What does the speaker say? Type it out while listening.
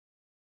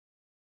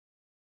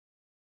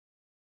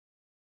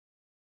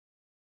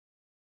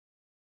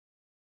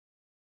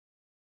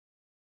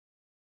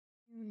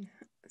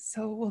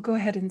So we'll go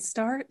ahead and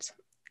start.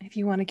 If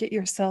you want to get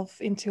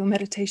yourself into a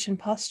meditation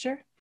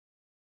posture.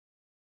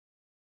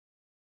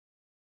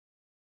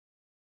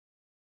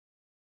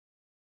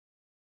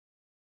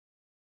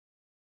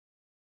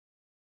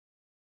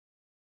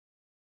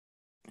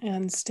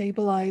 And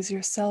stabilize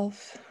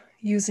yourself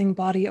using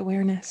body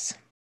awareness.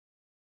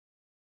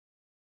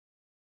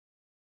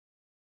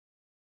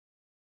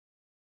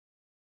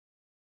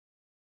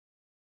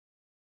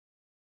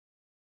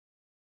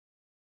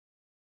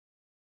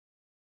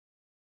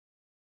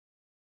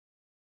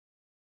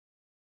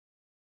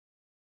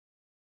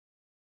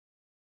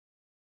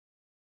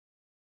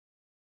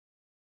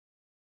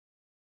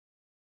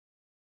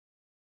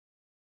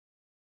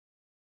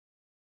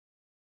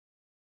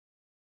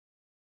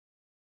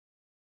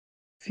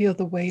 Feel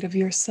the weight of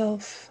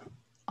yourself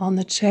on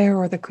the chair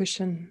or the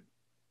cushion.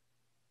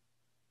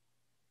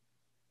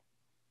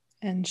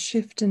 And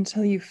shift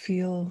until you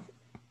feel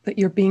that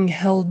you're being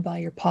held by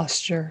your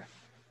posture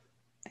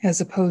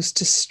as opposed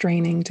to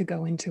straining to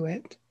go into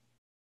it.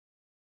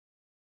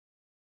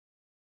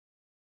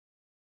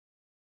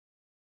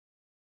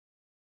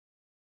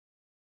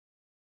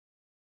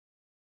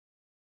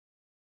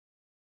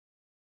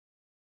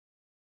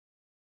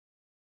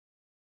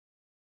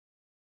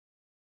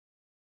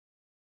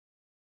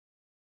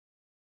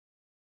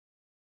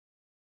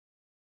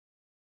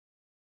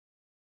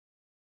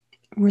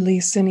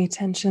 Release any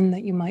tension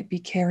that you might be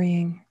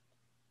carrying.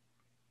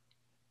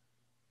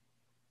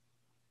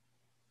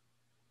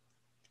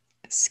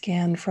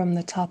 Scan from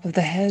the top of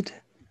the head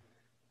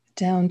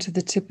down to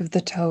the tip of the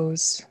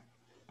toes,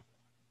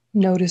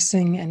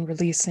 noticing and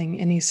releasing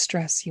any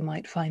stress you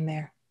might find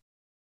there.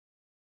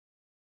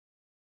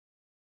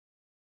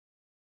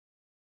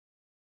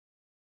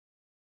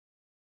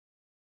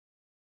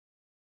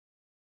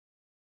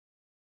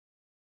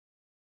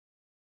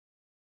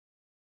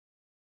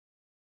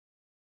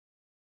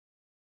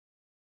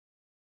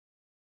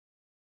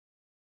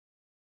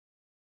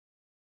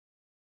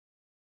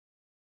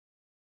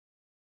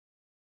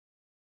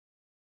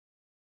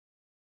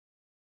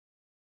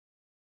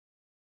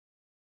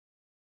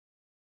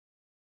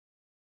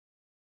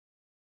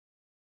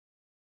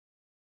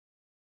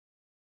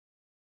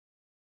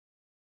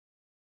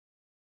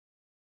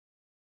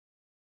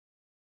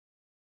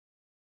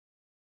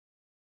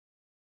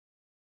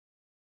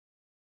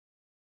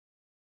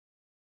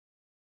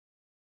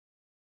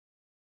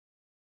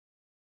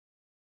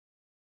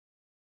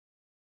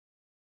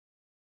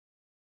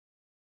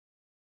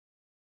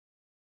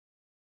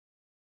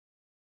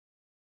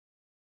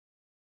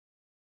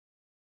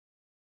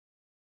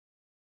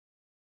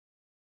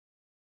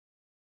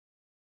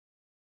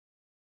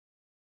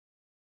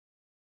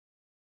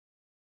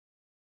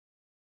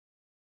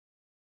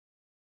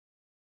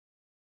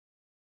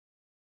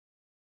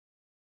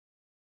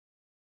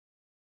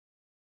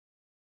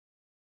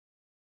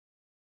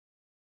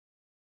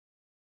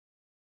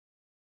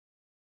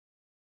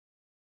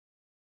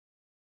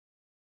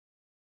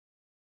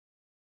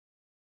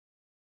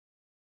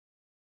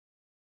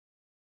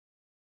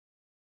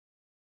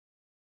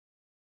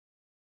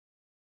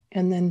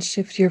 And then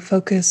shift your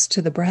focus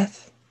to the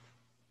breath.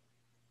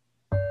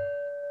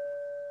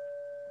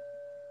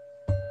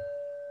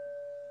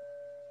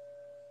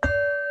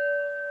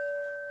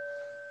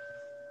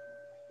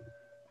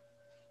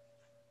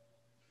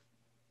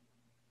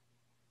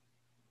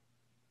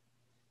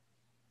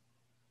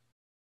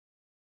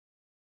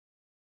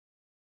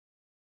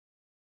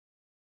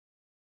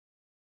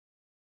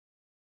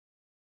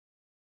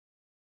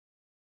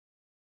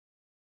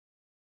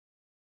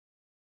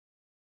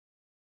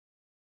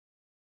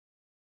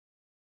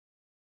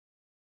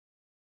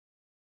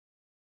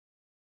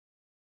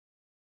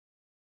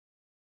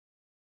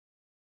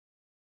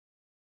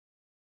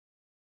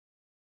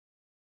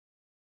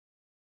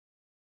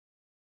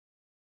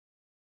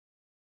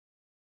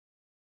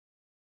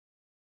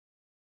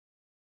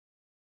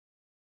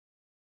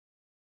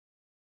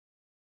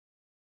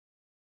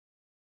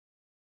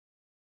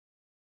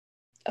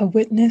 A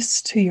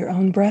witness to your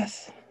own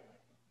breath,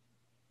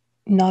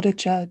 not a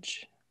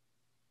judge,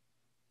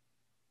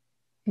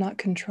 not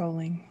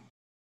controlling,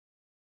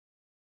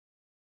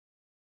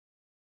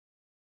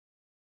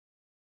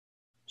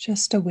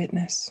 just a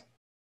witness.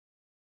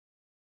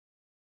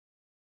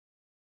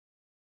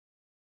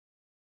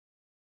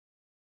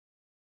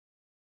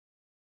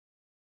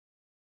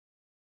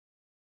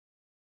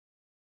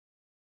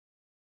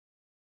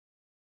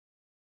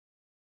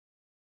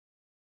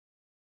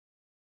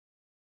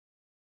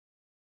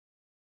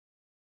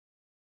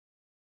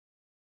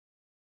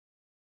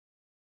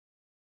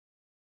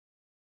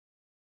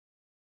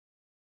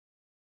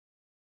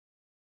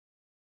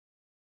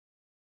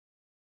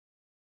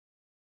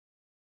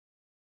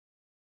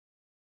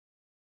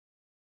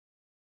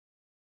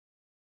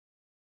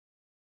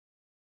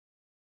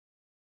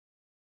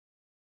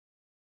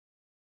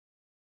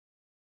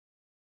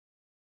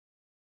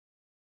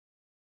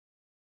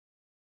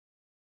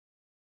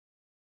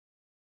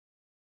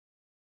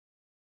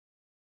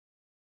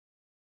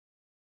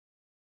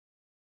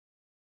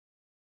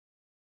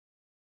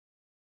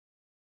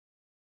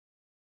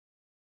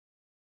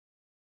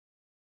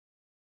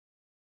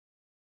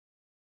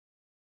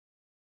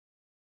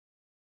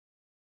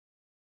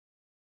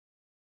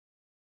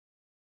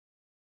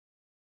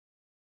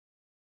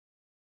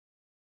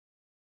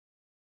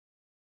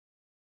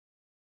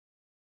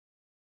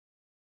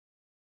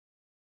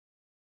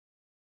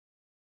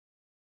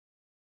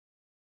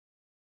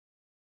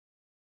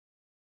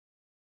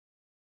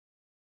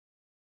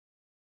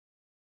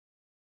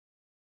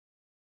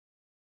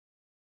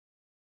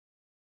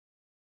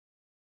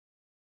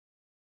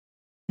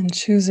 and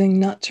choosing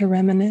not to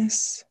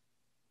reminisce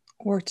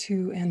or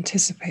to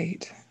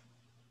anticipate.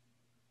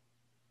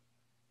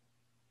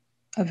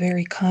 A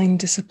very kind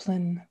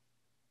discipline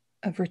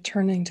of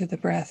returning to the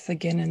breath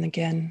again and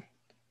again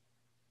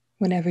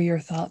whenever your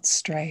thoughts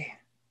stray.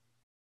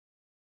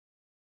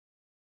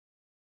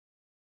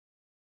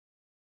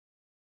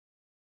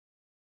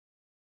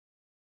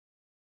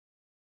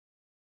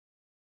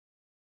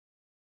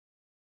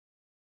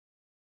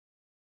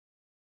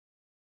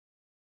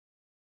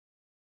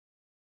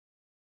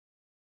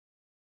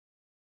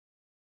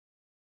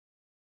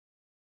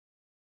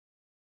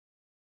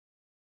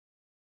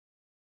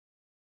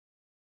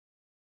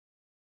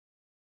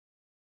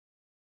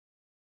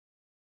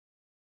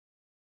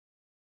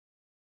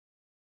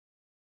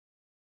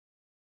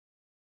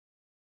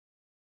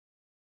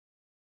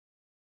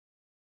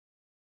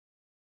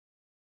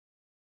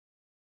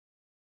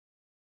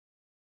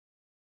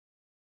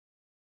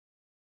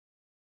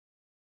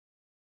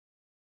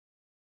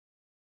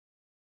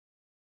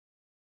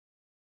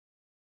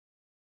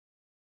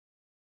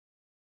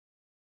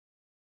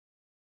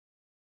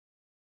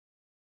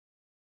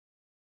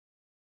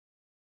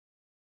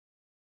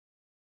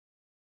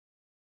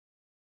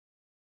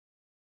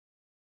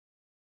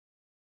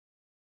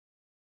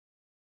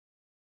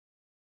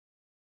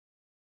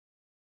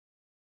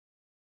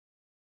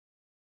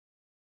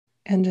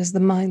 And as the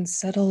mind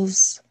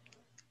settles,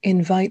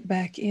 invite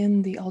back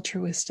in the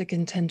altruistic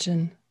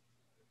intention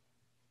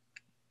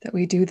that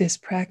we do this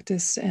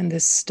practice and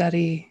this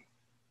study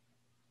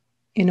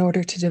in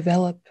order to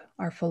develop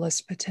our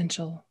fullest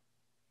potential.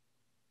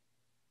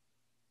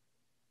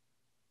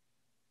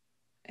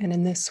 And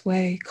in this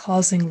way,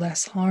 causing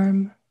less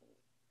harm,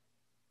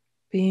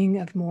 being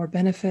of more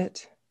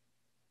benefit,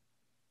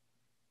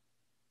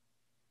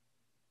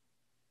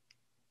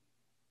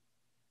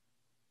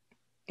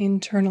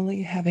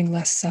 internally having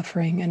less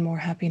suffering and more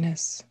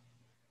happiness,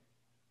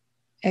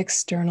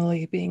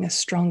 externally being a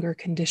stronger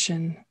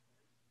condition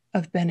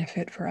of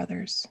benefit for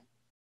others.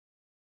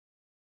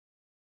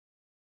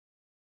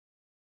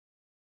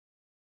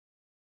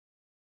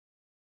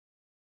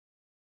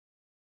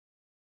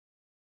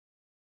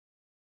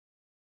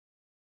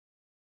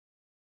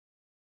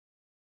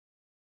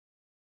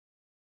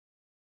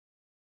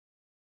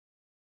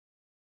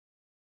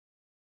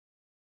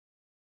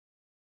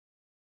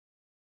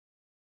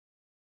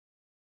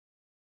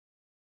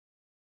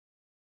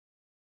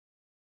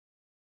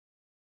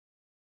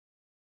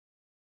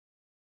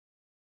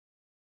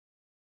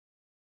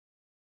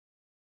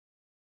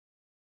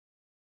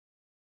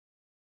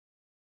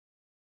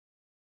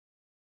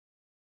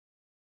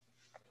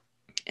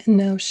 And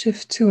now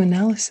shift to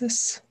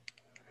analysis.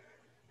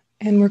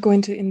 And we're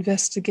going to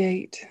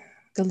investigate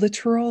the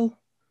literal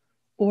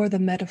or the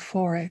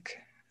metaphoric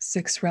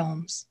six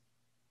realms.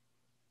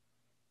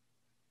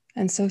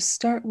 And so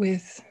start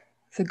with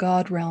the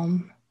God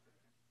realm,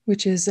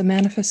 which is a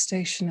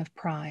manifestation of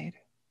pride.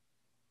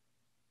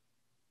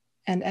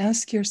 And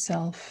ask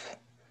yourself,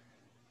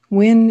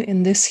 when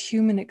in this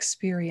human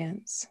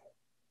experience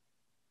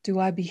do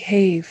I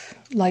behave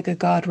like a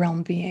God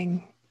realm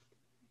being?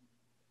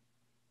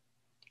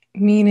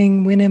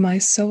 Meaning, when am I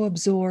so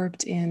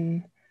absorbed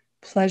in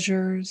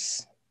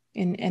pleasures,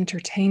 in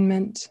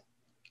entertainment,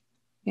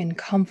 in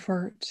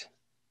comfort,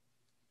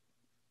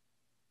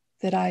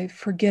 that I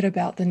forget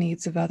about the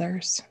needs of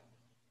others?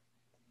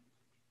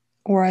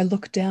 Or I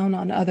look down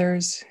on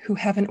others who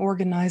haven't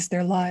organized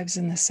their lives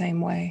in the same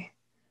way.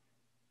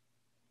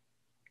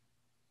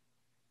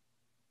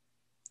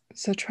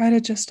 So try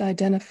to just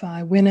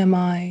identify, when am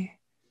I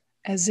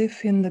as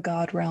if in the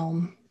God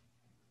realm,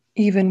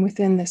 even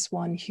within this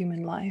one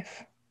human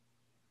life?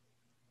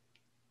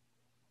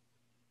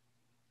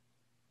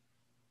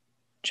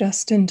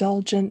 Just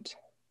indulgent,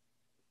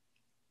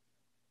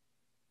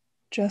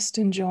 just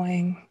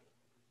enjoying,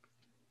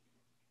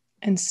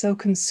 and so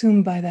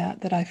consumed by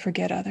that that I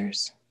forget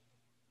others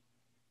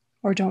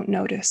or don't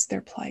notice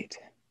their plight.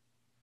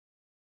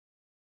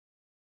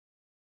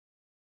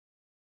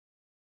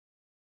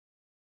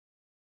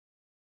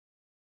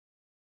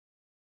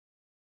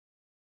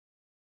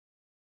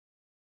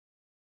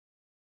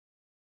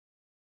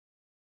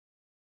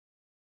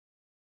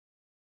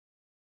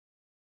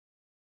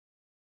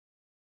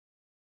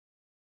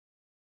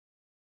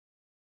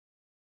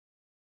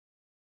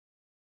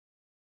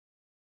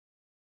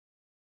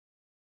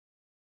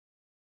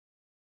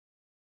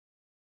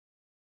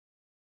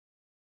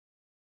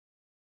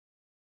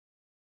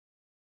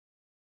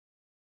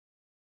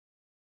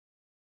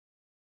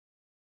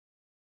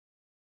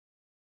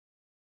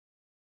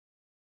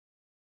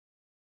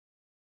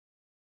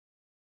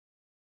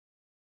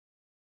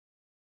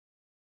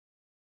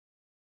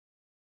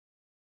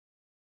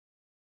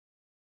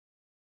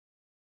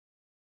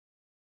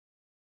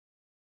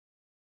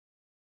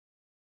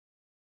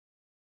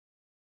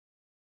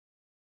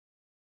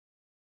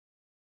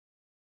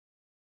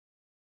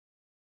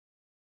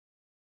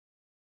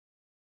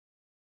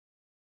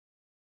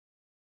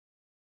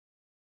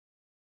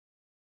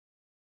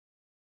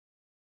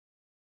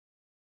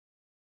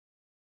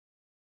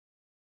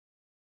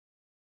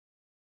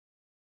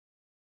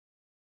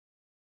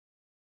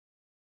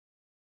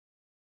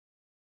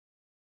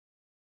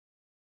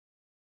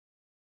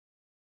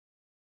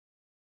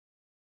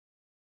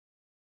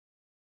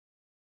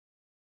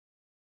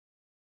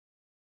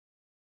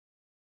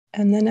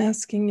 And then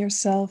asking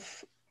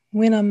yourself,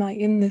 when am I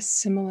in this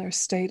similar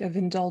state of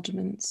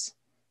indulgence,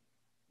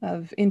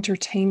 of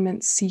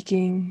entertainment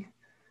seeking,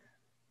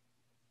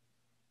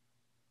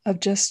 of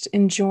just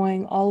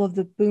enjoying all of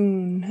the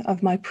boon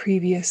of my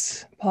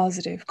previous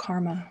positive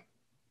karma?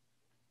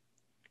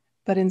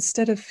 But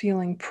instead of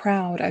feeling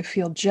proud, I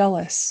feel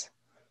jealous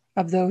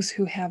of those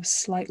who have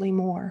slightly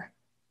more.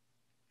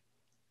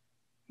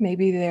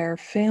 Maybe their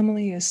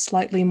family is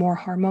slightly more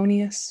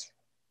harmonious.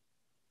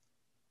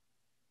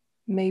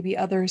 Maybe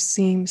others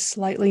seem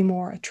slightly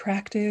more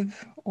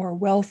attractive or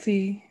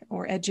wealthy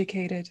or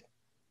educated.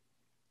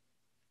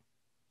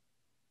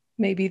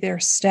 Maybe their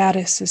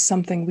status is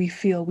something we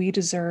feel we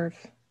deserve.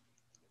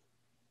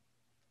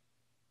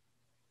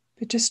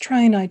 But just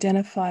try and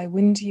identify,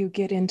 when do you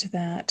get into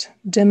that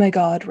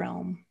demigod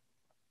realm?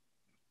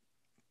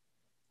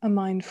 A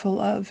mindful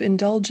of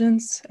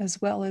indulgence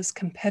as well as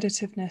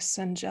competitiveness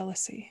and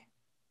jealousy.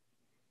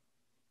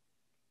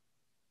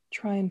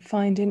 Try and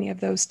find any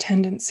of those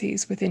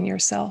tendencies within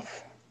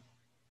yourself.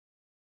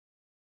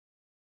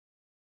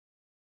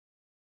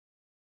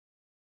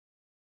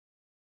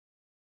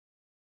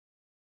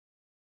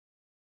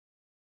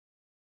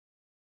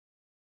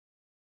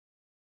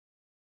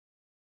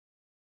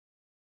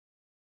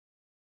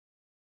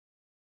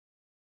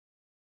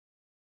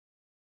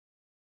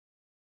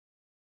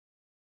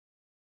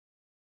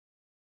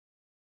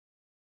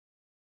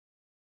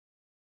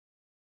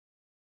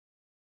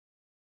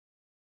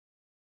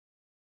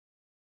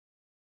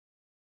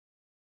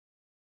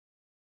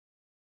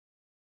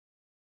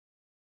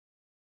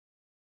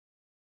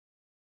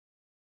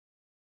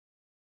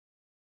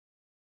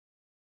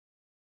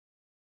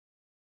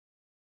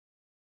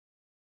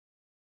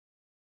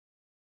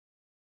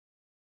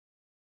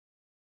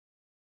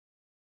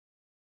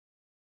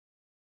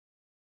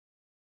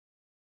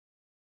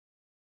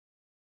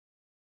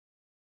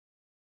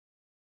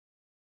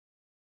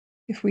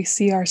 If we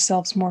see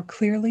ourselves more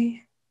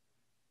clearly,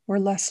 we're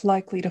less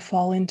likely to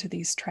fall into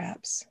these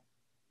traps.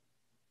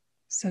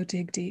 So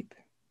dig deep.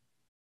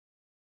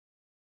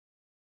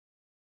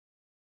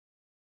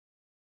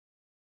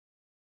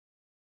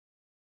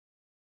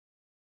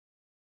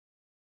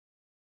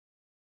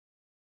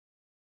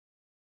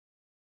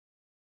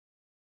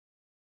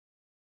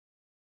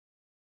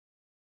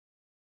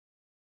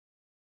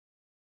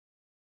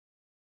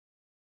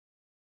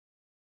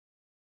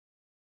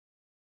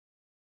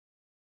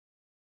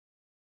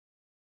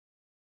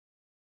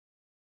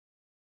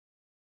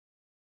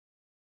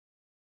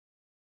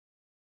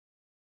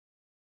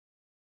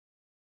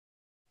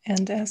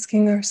 And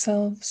asking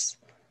ourselves,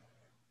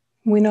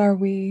 when are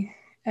we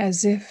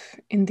as if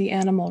in the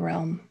animal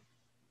realm?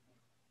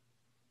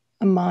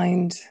 A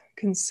mind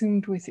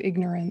consumed with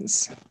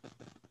ignorance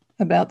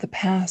about the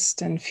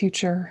past and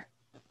future,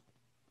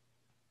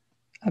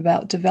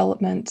 about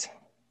development,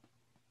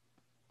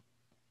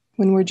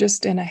 when we're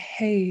just in a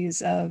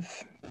haze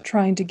of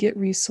trying to get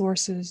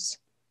resources,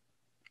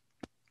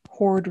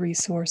 hoard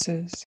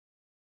resources.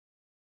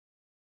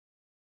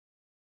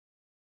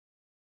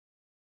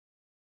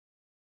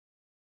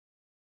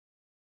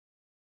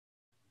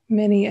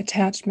 Many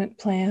attachment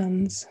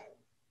plans,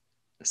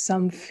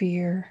 some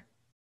fear.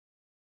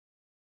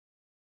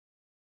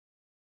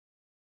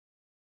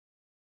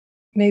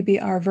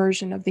 Maybe our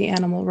version of the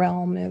animal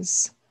realm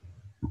is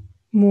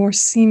more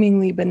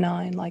seemingly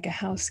benign, like a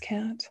house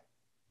cat.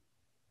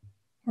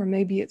 Or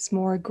maybe it's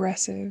more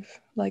aggressive,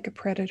 like a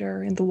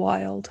predator in the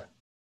wild.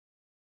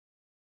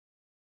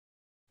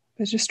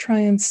 But just try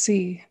and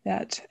see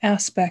that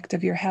aspect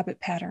of your habit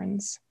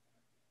patterns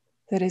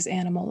that is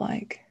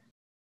animal-like.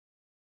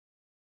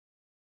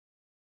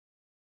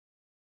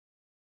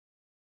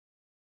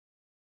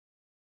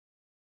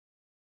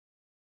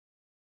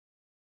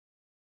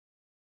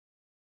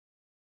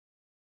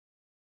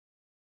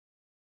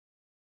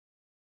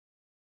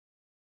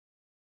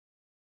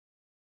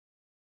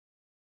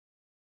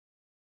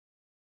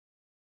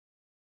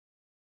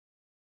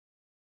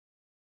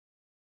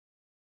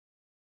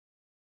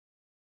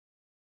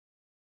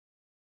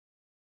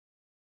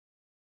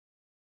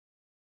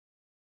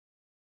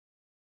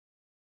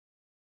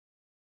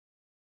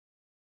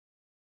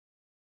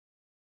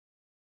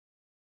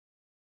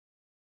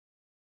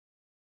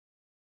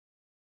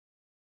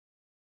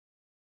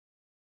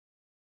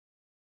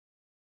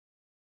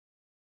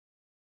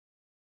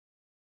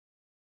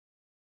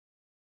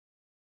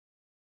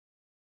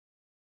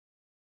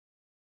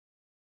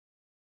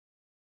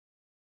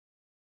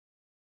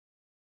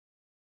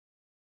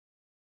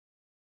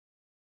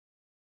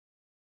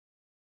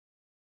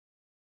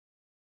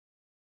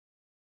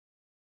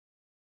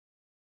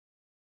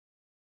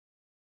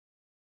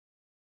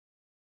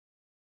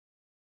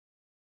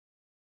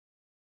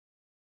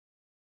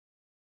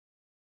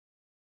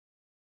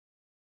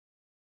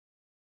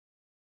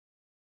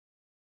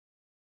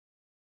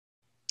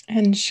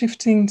 And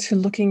shifting to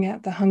looking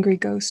at the hungry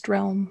ghost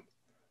realm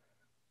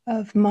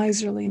of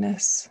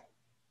miserliness,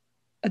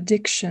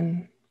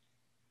 addiction,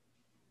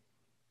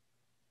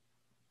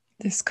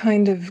 this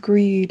kind of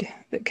greed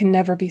that can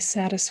never be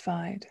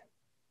satisfied.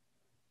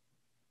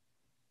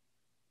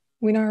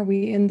 When are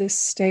we in this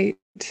state,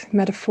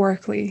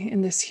 metaphorically,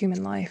 in this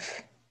human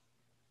life?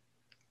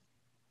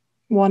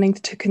 Wanting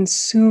to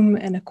consume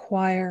and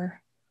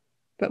acquire,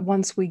 but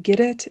once we get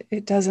it,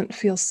 it doesn't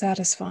feel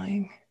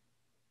satisfying.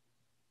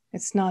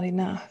 It's not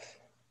enough.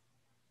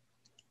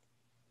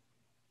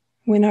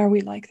 When are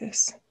we like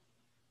this?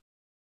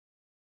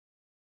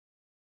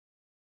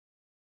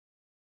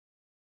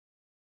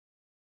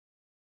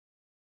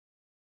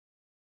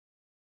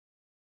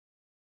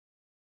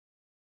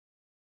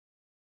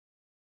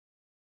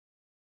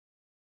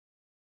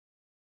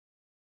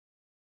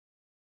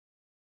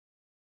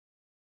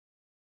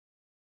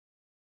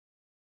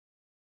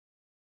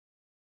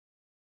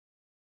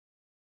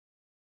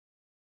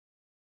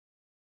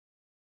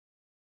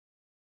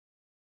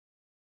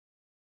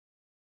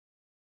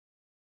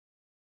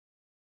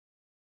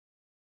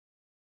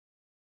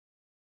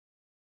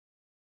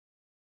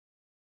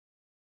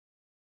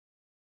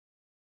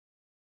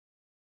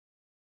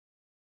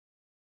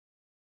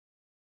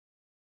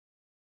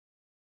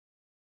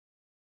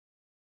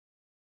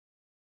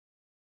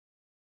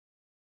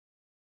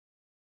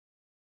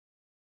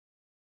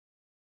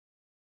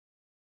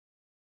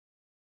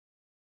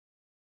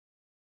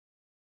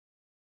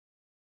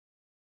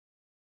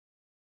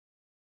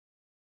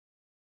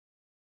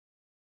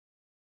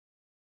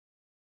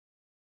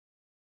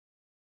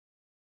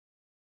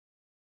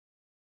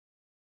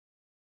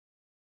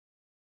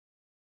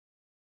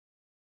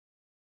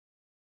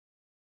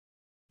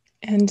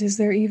 And is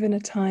there even a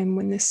time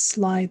when this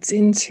slides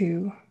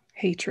into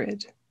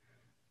hatred,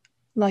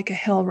 like a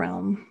hell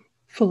realm,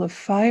 full of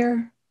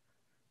fire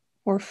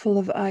or full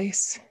of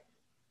ice,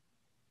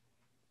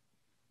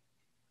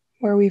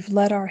 where we've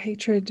let our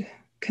hatred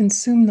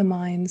consume the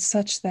mind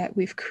such that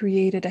we've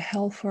created a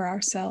hell for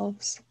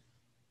ourselves?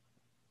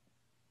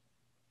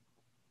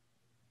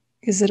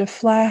 Is it a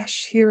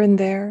flash here and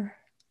there,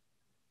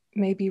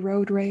 maybe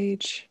road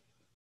rage?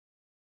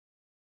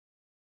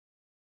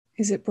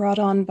 Is it brought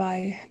on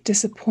by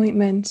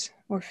disappointment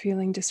or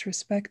feeling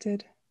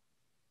disrespected?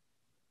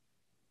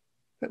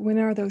 But when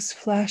are those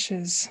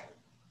flashes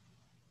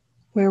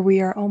where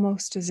we are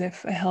almost as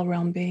if a hell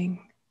realm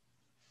being,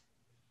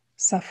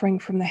 suffering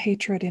from the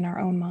hatred in our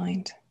own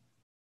mind?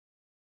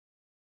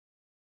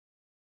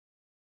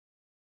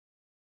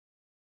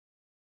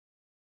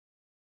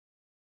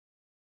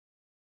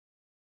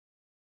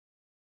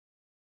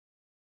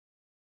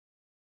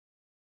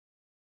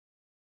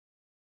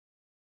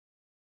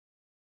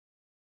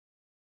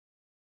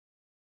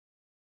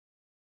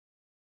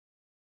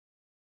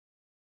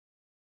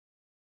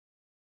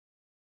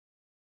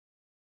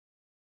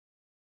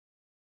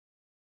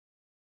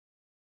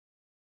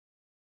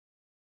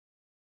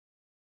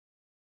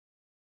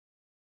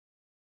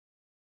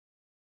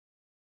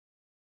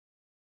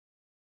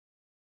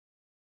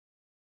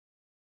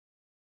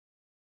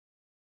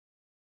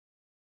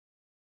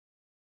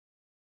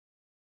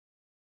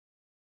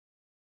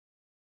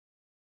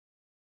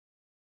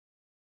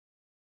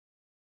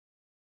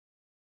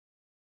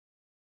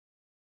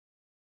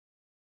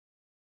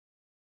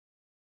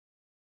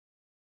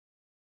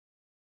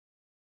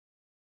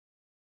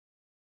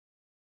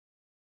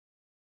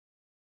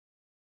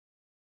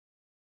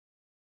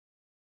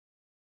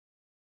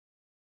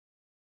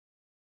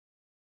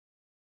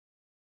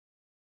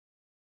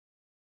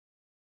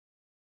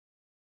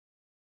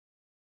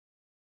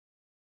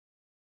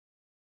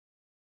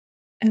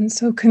 And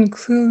so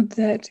conclude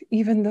that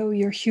even though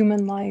your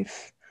human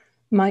life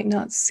might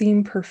not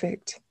seem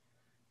perfect,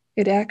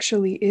 it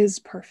actually is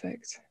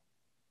perfect.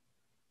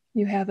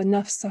 You have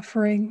enough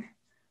suffering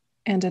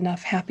and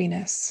enough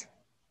happiness.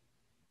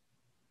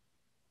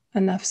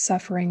 Enough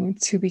suffering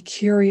to be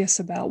curious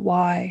about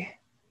why,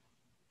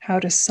 how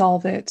to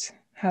solve it,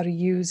 how to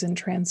use and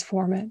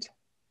transform it.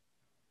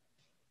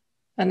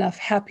 Enough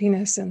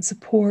happiness and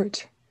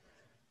support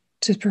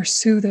to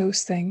pursue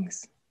those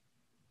things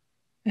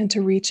and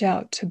to reach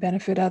out to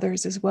benefit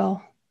others as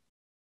well.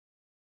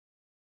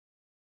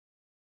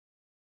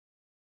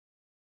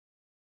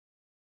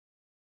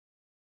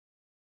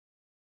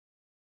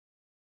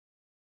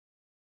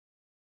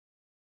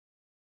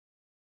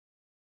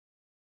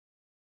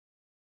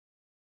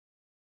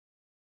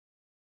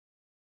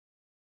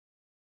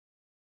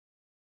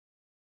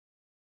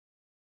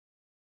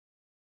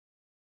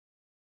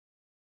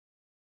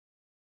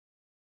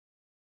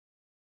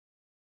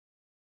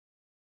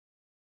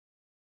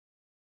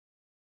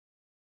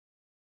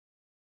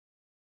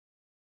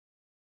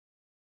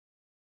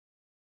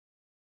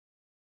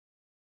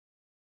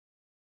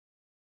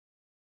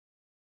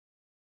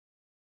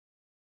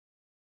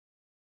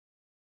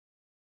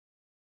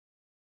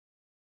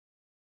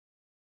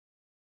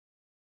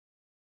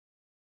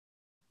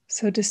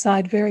 So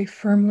decide very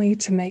firmly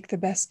to make the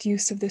best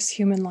use of this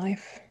human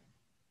life,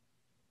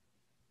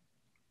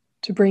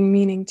 to bring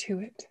meaning to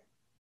it.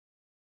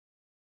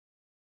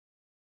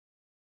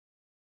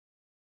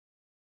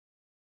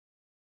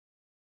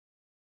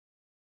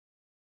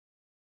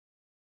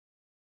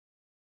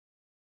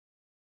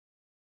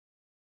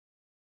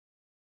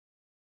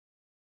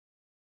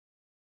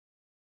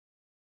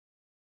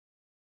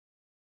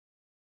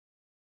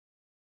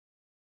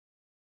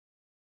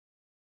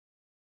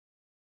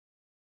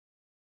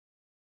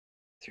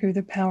 Through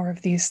the power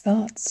of these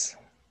thoughts,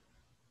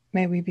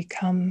 may we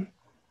become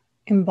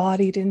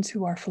embodied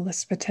into our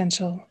fullest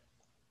potential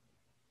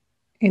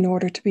in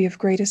order to be of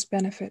greatest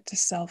benefit to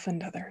self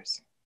and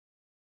others.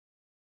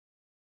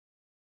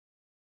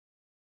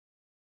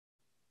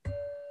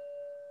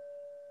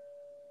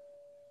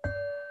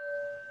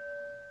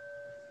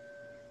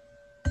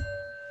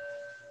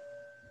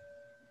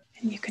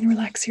 And you can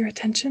relax your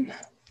attention.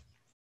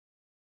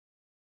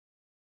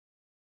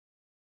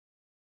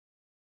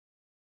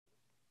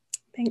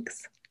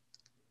 Thanks.